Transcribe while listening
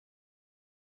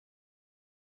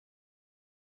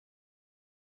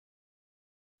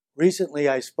Recently,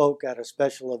 I spoke at a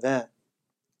special event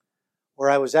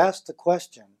where I was asked the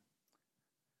question,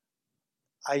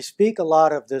 I speak a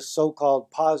lot of this so-called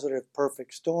positive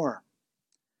perfect storm.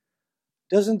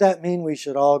 Doesn't that mean we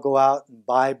should all go out and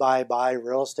buy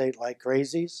real estate like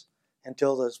crazies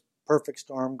until this perfect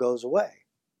storm goes away?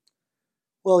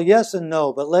 Well, yes and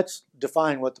no, but let's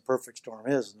define what the perfect storm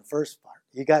is in the first part.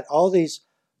 You got all these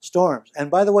storms,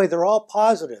 and by the way, they're all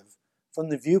positive from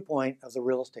the viewpoint of the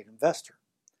real estate investor.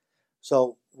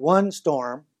 So one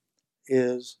storm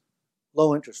is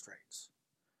low interest rates.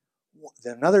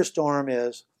 Another storm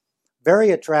is very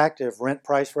attractive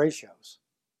rent-price ratios.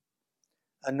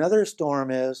 Another storm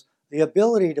is the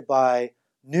ability to buy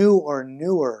new or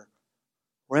newer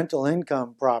rental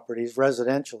income properties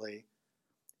residentially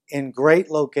in great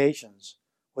locations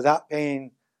without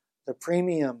paying the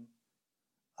premium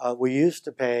we used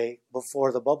to pay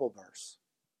before the bubble burst.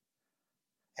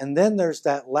 And then there's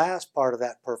that last part of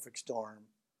that perfect storm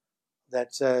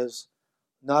that says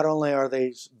not only are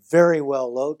they very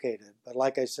well located, but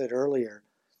like I said earlier,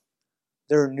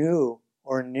 they're new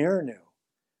or near new,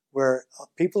 where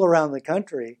people around the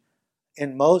country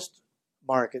in most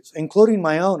markets, including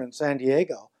my own in San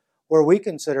Diego, where we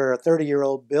consider a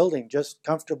 30-year-old building just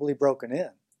comfortably broken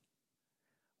in.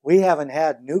 We haven't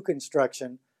had new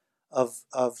construction of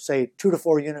say 2 to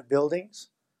 4 unit buildings,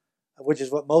 which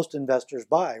is what most investors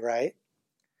buy, right?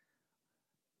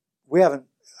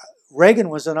 Reagan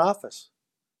was in office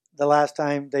the last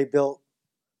time they built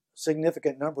a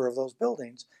significant number of those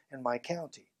buildings in my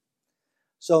county.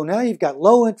 So now you've got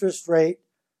low interest rate,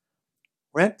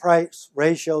 rent price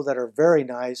ratio that are very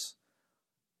nice,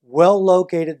 well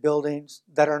located buildings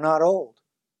that are not old.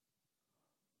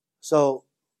 So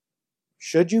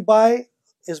should you buy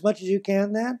as much as you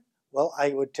can then? Well, I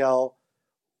would tell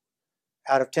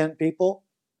out of 10 people,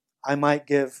 I might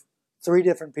give 3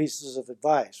 different pieces of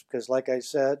advice because like I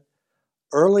said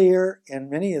earlier in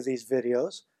many of these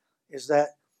videos is that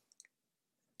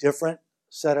different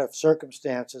set of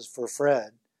circumstances for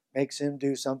Fred makes him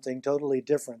do something totally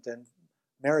different than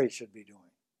Mary should be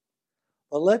doing.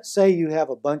 But let's say you have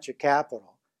a bunch of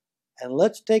capital and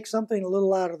let's take something a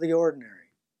little out of the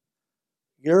ordinary.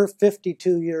 You're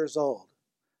 52 years old.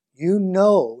 You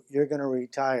know you're going to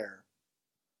retire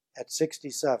at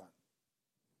 67.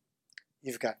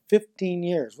 You've got 15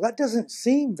 years. Well, that doesn't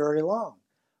seem very long,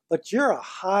 but you're a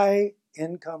high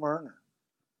income earner.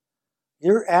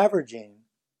 You're averaging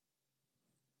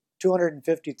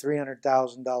 $250,000,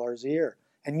 $300,000 a year.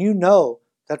 And you know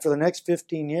that for the next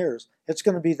 15 years, it's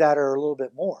going to be that or a little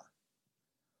bit more.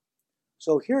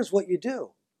 So here's what you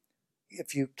do.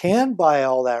 If you can buy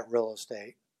all that real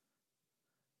estate,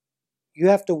 you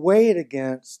have to weigh it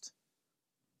against,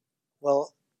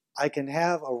 well, I can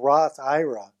have a Roth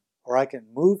IRA or I can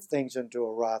move things into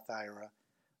a Roth IRA.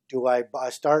 Do I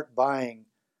start buying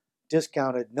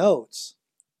discounted notes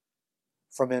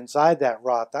from inside that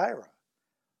Roth IRA?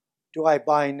 Do I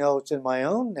buy notes in my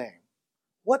own name?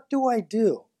 What do I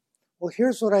do? Well,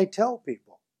 here's what I tell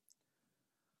people.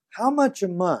 How much a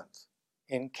month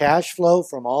in cash flow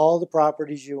from all the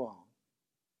properties you own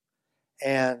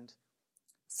and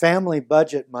family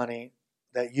budget money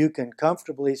that you can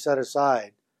comfortably set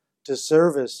aside to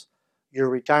service your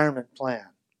retirement plan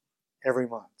every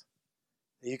month?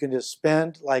 You can just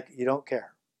spend like you don't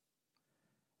care.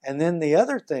 And then the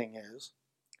other thing is,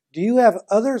 do you have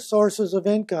other sources of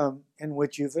income in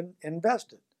which you've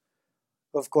invested?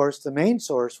 Of course, the main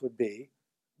source would be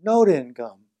note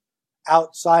income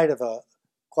outside of a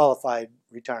qualified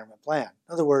retirement plan.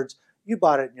 In other words, you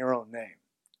bought it in your own name.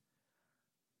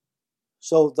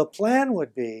 So the plan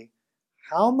would be,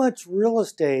 how much real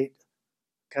estate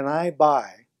can I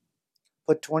buy,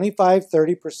 put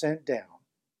 25-30% down,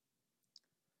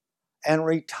 and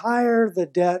retire the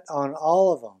debt on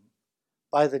all of them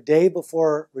by the day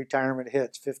before retirement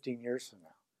hits 15 years from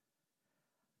now?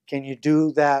 Can you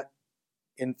do that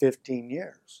in 15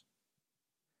 years?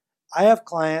 I have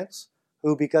clients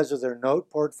who, because of their note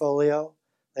portfolio,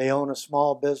 they own a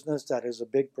small business that is a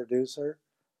big producer,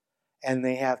 and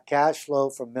they have cash flow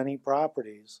from many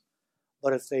properties.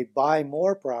 But if they buy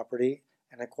more property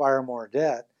and acquire more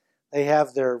debt, they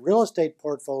have their real estate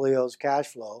portfolio's cash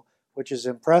flow, which is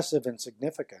impressive and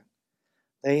significant.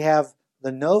 They have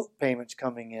the note payments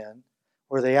coming in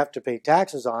where they have to pay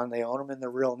taxes on. They own them in their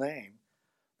real name.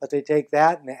 But they take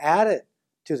that and add it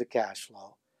to the cash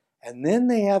flow. And then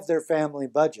they have their family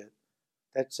budget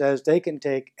that says they can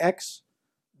take X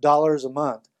dollars a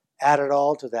month, add it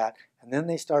all to that, and then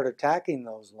they start attacking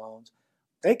those loans.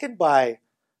 They can buy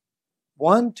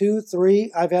 1, 2,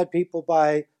 3. I've had people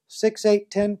buy 6,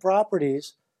 8, 10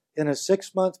 properties in a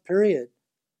 6-month period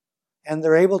and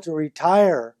they're able to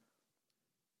retire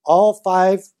all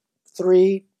 5,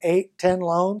 3, 8, 10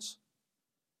 loans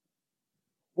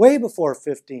way before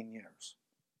 15 years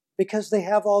because they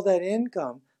have all that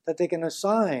income that they can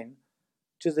assign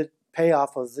to the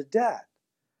payoff of the debt.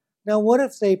 Now, what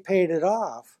if they paid it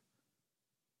off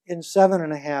in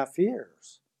 7.5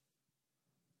 years?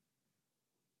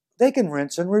 They can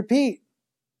rinse and repeat.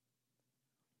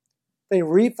 They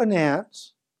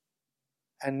refinance,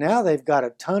 and now they've got a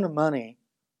ton of money.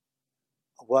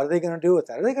 What are they going to do with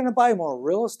that? Are they going to buy more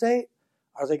real estate?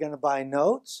 Are they going to buy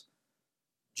notes?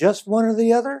 Just one or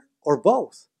the other, or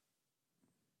both?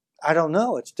 I don't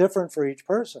know. It's different for each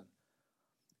person.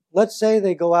 Let's say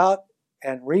they go out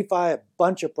and refi a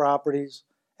bunch of properties,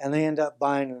 and they end up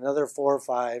buying another 4 or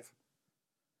 5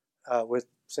 with,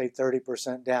 say,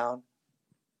 30% down.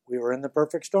 We were in the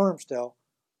perfect storm still.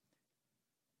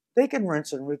 They can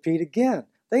rinse and repeat again.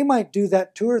 They might do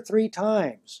that 2 or 3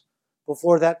 times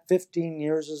before that 15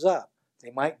 years is up.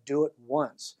 They might do it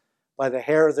once by the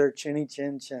hair of their chinny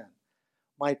chin chin.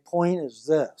 My point is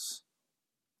this.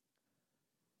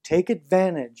 Take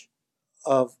advantage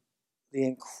of the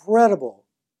incredible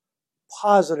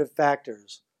positive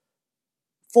factors,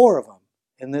 4 of them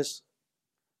in this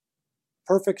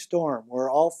perfect storm where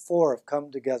all 4 have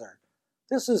come together.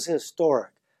 This is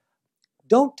historic.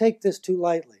 Don't take this too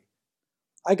lightly.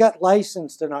 I got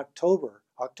licensed in October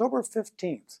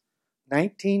 15th,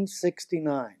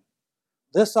 1969.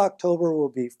 This October will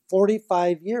be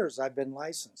 45 years I've been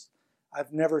licensed.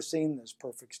 I've never seen this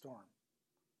perfect storm.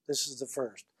 This is the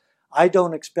first. I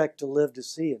don't expect to live to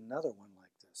see another one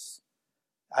like this.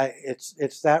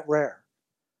 It's that rare.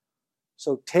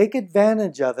 So take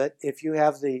advantage of it if you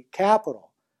have the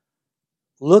capital.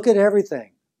 Look at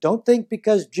everything. Don't think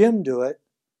because Jim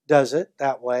does it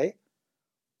that way,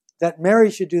 that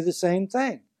Mary should do the same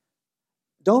thing.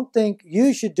 Don't think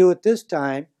you should do it this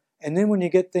time, and then when you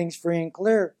get things free and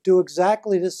clear, do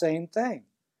exactly the same thing.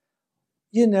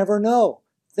 You never know.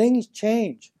 Things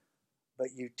change.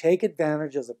 But you take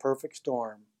advantage of the perfect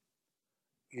storm.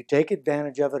 You take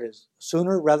advantage of it as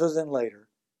sooner rather than later.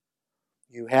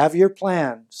 You have your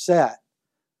plan set.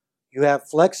 You have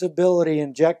flexibility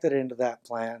injected into that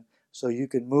plan so you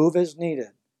can move as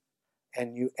needed.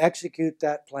 And you execute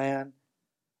that plan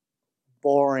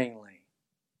boringly.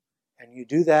 And you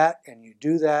do that, and you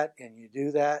do that, and you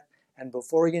do that. And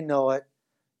before you know it,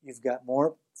 you've got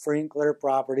more free and clear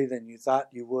property than you thought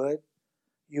you would.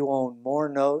 You own more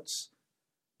notes,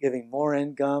 giving more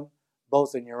income,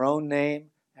 both in your own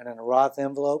name and in a Roth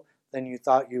envelope, than you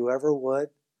thought you ever would.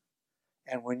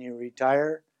 And when you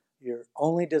retire, your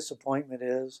only disappointment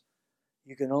is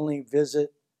you can only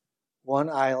visit one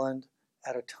island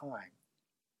at a time.